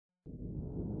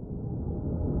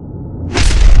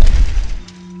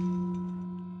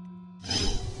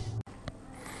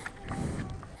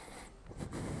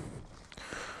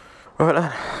Right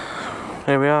then,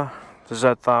 here we are. The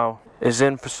Z650 is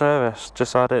in for service.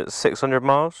 Just had it 600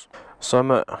 miles. So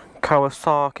I'm at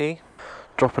Kawasaki,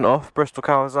 dropping it off. Bristol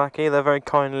Kawasaki. They're very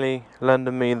kindly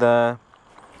lending me their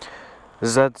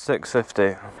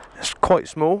Z650. It's quite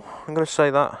small, I'm going to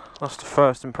say that. That's the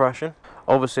first impression.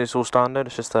 Obviously it's all standard,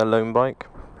 it's just their loan bike.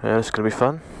 Yeah, it's going to be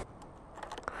fun.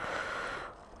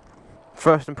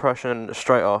 First impression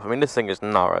straight off, I mean this thing is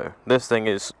narrow. This thing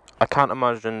is, I can't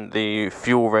imagine the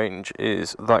fuel range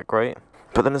is that great.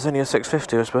 But then there's only a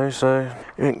 650 I suppose, so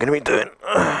you ain't going to be doing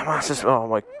massive, oh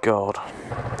my god.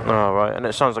 Alright, and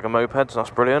it sounds like a moped, so that's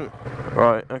brilliant.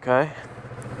 Right, okay.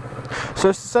 So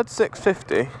it's the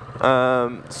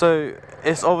Z650, so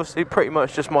it's obviously pretty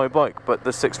much just my bike, but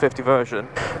the 650 version.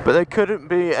 But they couldn't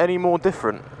be any more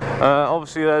different.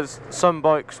 Obviously there's some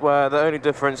bikes where the only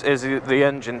difference is the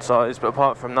engine size, but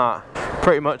apart from that,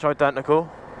 pretty much identical.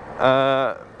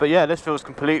 But yeah, this feels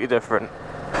completely different.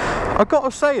 I've got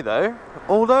to say though,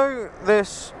 although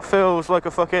this feels like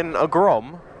a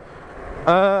Grom,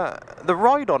 the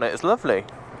ride on it is lovely.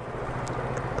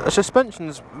 The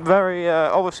suspension's very,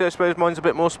 obviously I suppose mine's a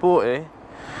bit more sporty,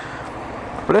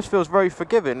 but this feels very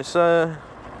forgiving. It's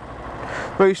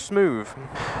very smooth.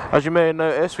 As you may have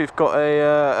noticed, we've got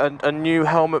a new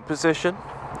helmet position.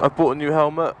 I've bought a new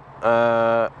helmet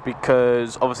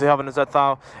because obviously having a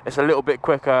Z650, it's a little bit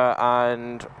quicker,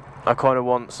 and I kind of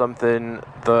want something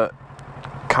that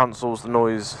cancels the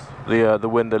noise, the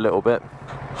wind a little bit.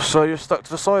 So you're stuck to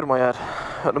the side of my head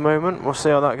at the moment. We'll see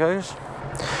how that goes.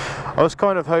 I was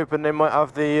kind of hoping they might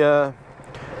have the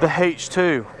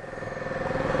H2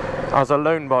 as a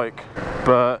loan bike,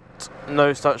 but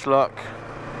no such luck.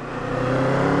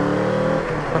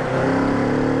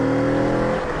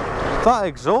 That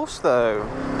exhaust though,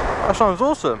 that sounds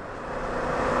awesome.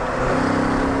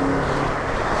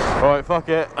 Right, fuck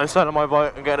it, I'm selling my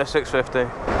bike and getting a 650.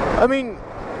 I mean,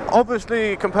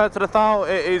 obviously compared to the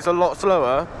 1000 it is a lot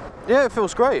slower. Yeah, it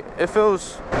feels great. It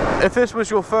feels, if this was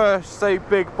your first, say,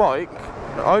 big bike,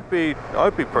 I'd be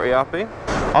pretty happy.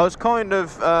 I was kind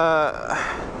of,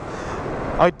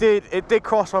 it did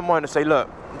cross my mind to say, look,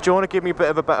 do you want to give me a bit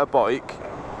of a better bike?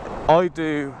 I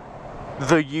do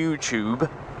the YouTube.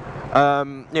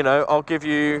 You know, I'll give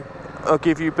you a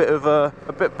bit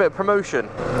of promotion.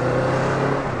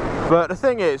 But the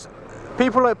thing is,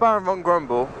 people like Baron Von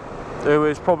Grumble, who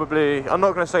is probably, I'm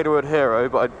not going to say the word hero,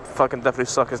 but I'd fucking definitely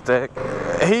suck his dick.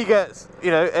 He gets,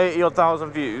 you know,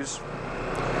 80,000 views,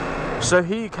 so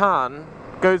he can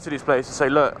go to these places and say,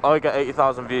 look, I get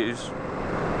 80,000 views,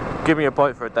 give me a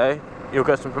bike for a day, you'll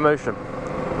get some promotion.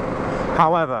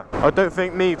 However, I don't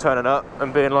think me turning up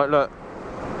and being like, look,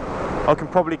 I can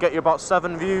probably get you about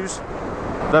 7 views,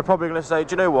 they're probably going to say,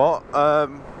 do you know what,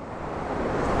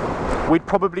 we'd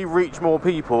probably reach more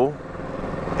people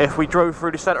if we drove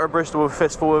through the centre of Bristol with a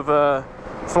fistful of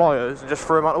flyers and just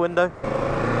threw them out the window.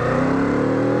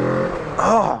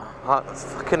 Oh, that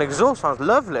fucking exhaust sounds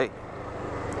lovely.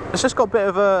 It's just got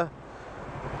a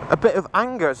bit of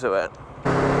anger to it.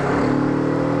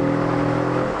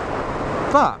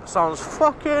 That sounds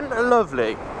fucking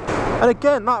lovely. And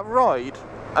again, that ride,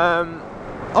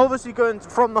 obviously going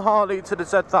from the Harley to the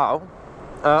Z650,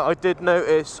 I did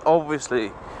notice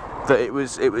obviously that it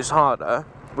was harder,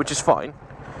 which is fine.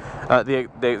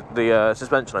 The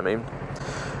suspension, I mean.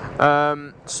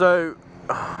 So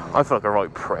I feel like a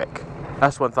right prick.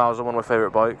 S1000, one of my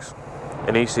favourite bikes,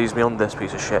 and he sees me on this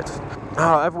piece of shit.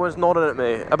 Oh, everyone's nodding at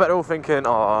me. I bet they're all thinking,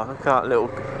 oh, look at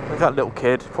that little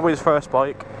kid, probably his first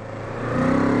bike.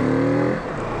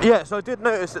 Yeah, so I did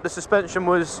notice that the suspension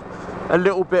was a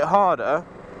little bit harder,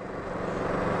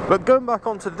 but going back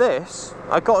onto this,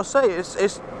 I gotta say,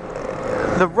 it's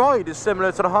the ride is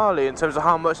similar to the Harley in terms of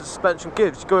how much the suspension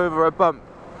gives. You go over a bump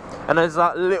and there's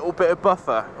that little bit of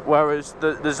buffer, whereas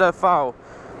the Z650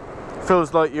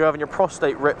 feels like you're having your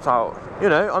prostate ripped out. You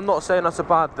know, I'm not saying that's a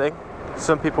bad thing.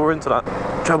 Some people are into that.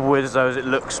 Trouble is though, is it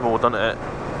looks small, doesn't it?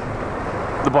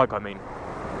 The bike, I mean.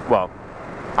 Well,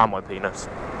 and my penis.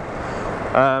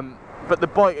 But the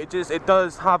bike, it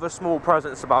does have a small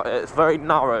presence about it. It's very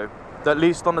narrow. At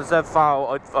least on the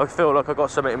Z650, I feel like I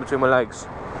got something in between my legs,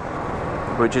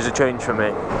 which is a change for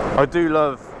me. I do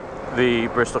love the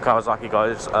Bristol Kawasaki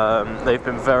guys. They've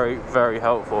been very, very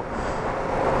helpful.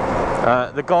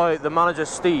 The manager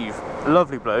Steve,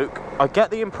 lovely bloke. I get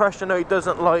the impression that he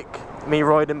doesn't like me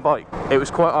riding bike. It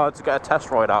was quite hard to get a test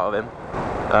ride out of him.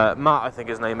 Matt, I think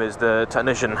his name is, the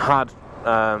technician, had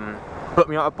put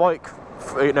me on a bike,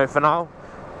 for now.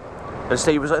 And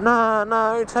Steve was like,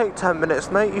 no, take 10 minutes,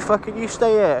 mate. You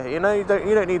stay here. You know, you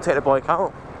don't need to take the bike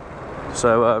out.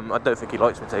 So I don't think he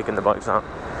likes me taking the bikes out.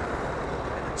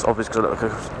 It's obvious because I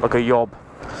look like a yob.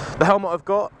 The helmet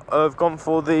I've gone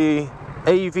for the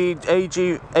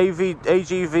VGA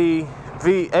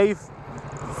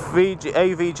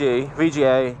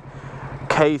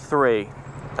K3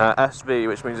 SV,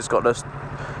 which means it's got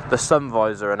the sun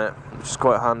visor in it, which is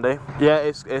quite handy. Yeah,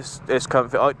 it's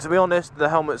comfy. To be honest, the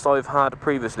helmets I've had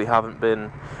previously haven't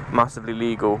been massively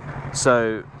legal,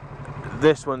 so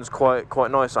this one's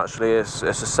quite nice actually. It's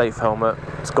a safe helmet.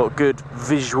 It's got good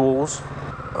visuals.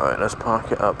 Alright, let's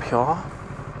park it up here.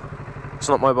 It's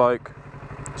not my bike,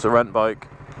 it's a rent bike.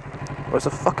 Where's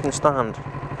the fucking stand?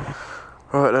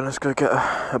 Alright then, let's go get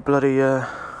a bloody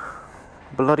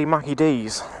Mackie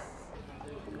D's.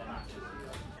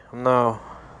 I'm now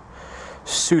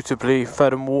suitably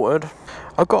fed and watered.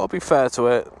 I've got to be fair to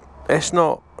it. It's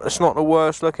not the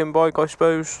worst looking bike, I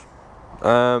suppose.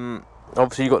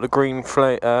 Obviously you got the green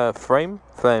flame. You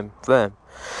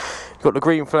got the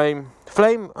green flame.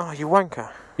 Oh, you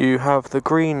wanker! You have the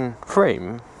green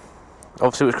frame.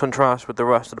 Obviously, which contrasts with the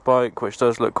rest of the bike, which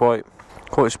does look quite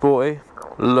sporty.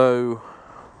 Low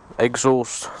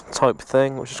exhaust type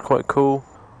thing, which is quite cool.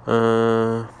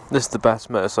 This is the best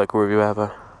motorcycle review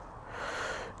ever.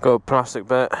 Got a plastic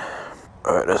bit.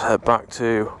 Alright, let's head back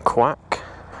to Quack.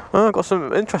 I got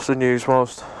some interesting news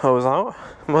whilst I was out.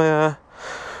 My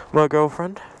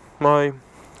girlfriend, my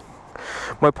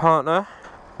partner,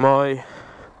 my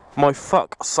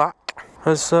fuck sack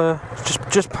has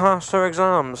just passed her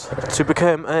exams to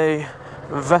become a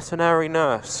veterinary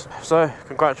nurse. So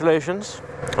congratulations,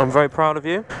 I'm very proud of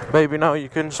you. Maybe now you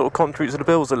can sort of contribute to the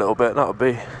bills a little bit. That would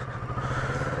be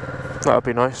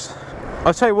nice.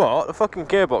 I tell you what, the fucking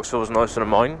gearbox feels nicer than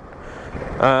mine.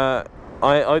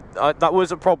 That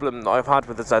was a problem that I've had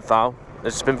with the Z650.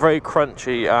 It's been very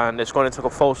crunchy and it's gone into a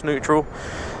false neutral.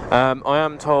 I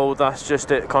am told that's just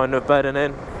it kind of bedding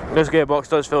in. This gearbox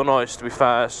does feel nice, to be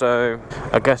fair, so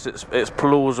I guess it's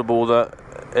plausible that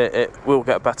it will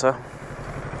get better.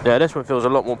 Yeah, this one feels a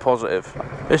lot more positive.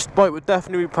 This bike would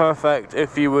definitely be perfect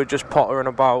if you were just pottering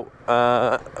about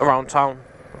around town,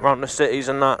 around the cities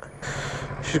and that.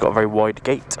 She's got a very wide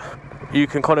gate. You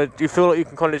feel like you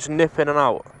can kind of just nip in and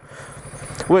out,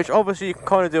 which obviously you can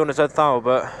kind of do on a Z1000,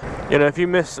 but you know, if you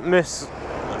miss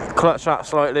clutch out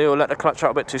slightly or let the clutch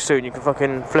out a bit too soon, you can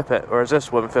fucking flip it. Whereas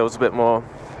this one feels a bit more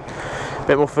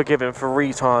forgiving for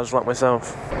retards like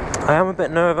myself. I am a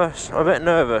bit nervous. I'm a bit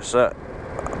nervous that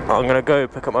I'm gonna go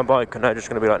pick up my bike and they're just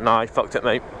gonna be like, nah, you fucked it,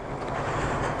 mate.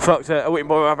 Fucked it. I wouldn't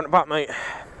bother having it back, mate.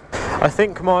 I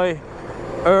think my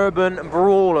urban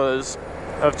brawlers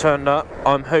have turned up.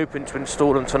 I'm hoping to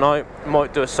install them tonight.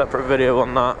 Might do a separate video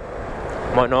on that.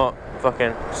 Might not.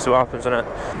 Fucking see what happens in it.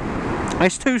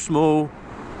 It's too small,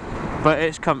 but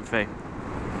it's comfy.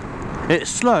 It's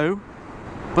slow,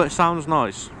 but it sounds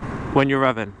nice when you're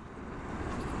revving.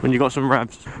 When you got some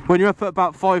revs. When you're up at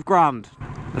about 5 grand.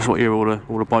 That's what all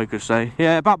the bikers say.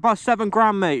 Yeah, about 7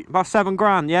 grand, mate. About 7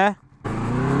 grand, yeah?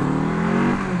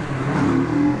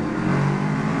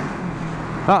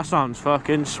 That sounds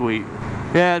fucking sweet.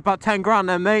 Yeah, about 10 grand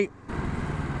then, mate.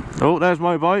 Oh, there's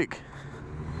my bike.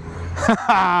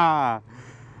 I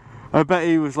bet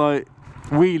he was like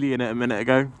wheeling it a minute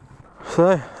ago.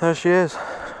 So, there she is.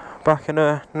 Back in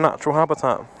her natural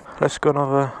habitat. Let's go and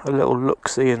have a little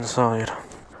look-see inside.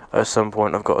 At some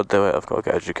point I've got to do it. I've got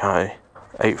to get a Ducati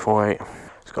 848.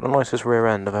 It's got the nicest rear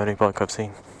end of any bike I've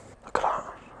seen. Look at that.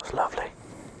 It's lovely.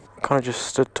 I kind of just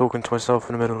stood talking to myself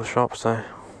in the middle of the shop, so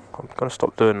I'm going to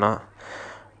stop doing that.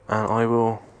 And I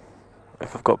will,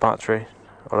 if I've got battery,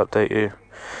 I'll update you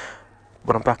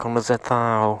when I'm back on the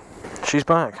Z1000. She's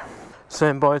back.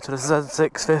 Saying bye to the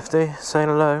Z650. Saying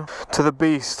hello to the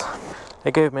beast.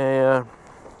 They gave me a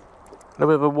little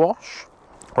bit of a wash.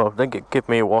 Well, they didn't give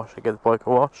me a wash, they gave the bike a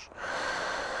wash.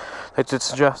 They did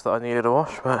suggest that I needed a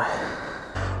wash, but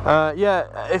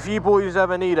yeah, if you boys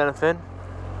ever need anything,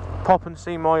 pop and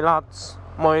see my lads,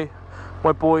 my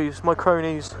boys, my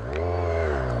cronies,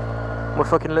 my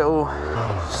fucking little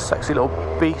sexy little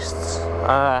beasts.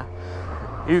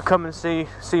 You come and see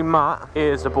Matt. He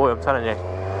is the boy, I'm telling you.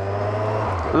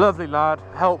 Lovely lad,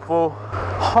 helpful,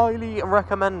 highly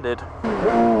recommended.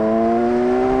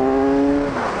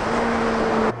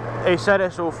 He said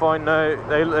it's all fine though.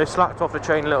 They slacked off the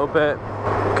chain a little bit.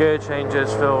 Gear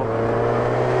changes feel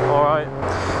alright.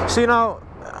 See now,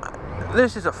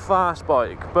 this is a fast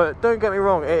bike, but don't get me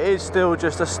wrong, it is still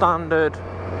just a standard,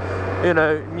 you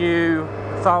know, new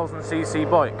 1000cc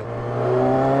bike.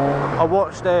 I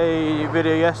watched a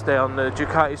video yesterday on the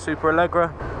Ducati Super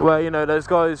Allegra where, you know, there's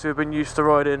guys who've been used to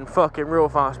riding fucking real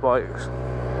fast bikes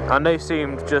and they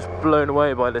seemed just blown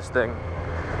away by this thing.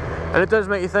 And it does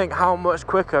make you think, how much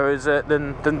quicker is it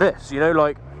than this? You know,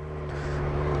 like,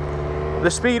 The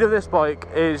speed of this bike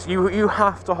is, you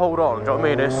have to hold on, do you know what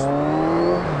I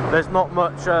mean? There's not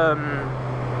much,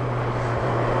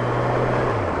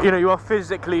 you know, you are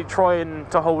physically trying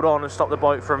to hold on and stop the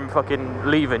bike from fucking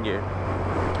leaving you.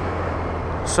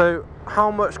 So,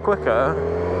 how much quicker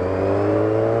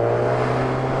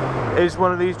is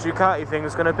one of these Ducati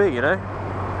things going to be, you know?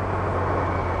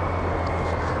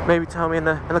 Maybe tell me in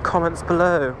the comments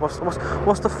below.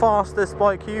 What's the fastest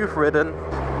bike you've ridden?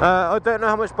 I don't know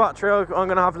how much battery I'm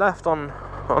going to have left on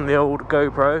the old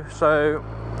GoPro, so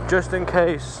just in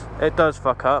case it does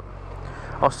fuck up,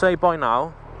 I'll say bye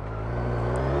now.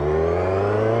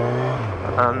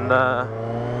 And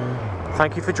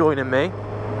thank you for joining me.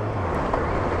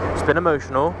 It's been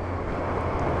emotional.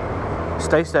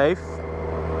 Stay safe.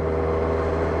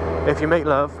 If you make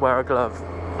love, wear a glove.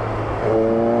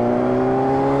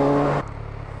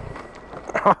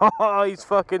 He's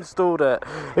fucking stalled it.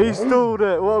 He stalled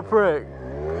it. What a prick.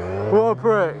 What a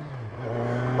prick.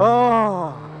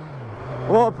 Oh,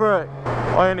 what a prick.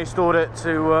 I only stalled it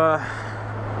to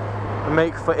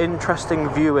make for interesting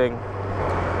viewing.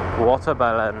 What a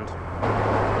bell end.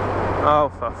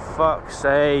 Oh, for fuck's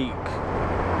sake.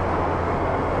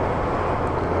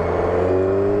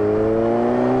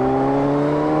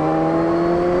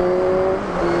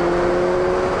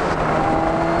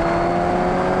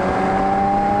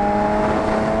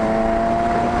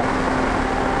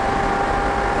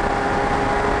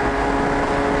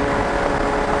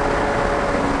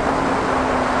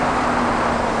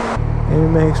 It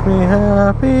makes me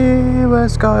happy where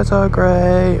skies are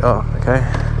grey. Oh, okay.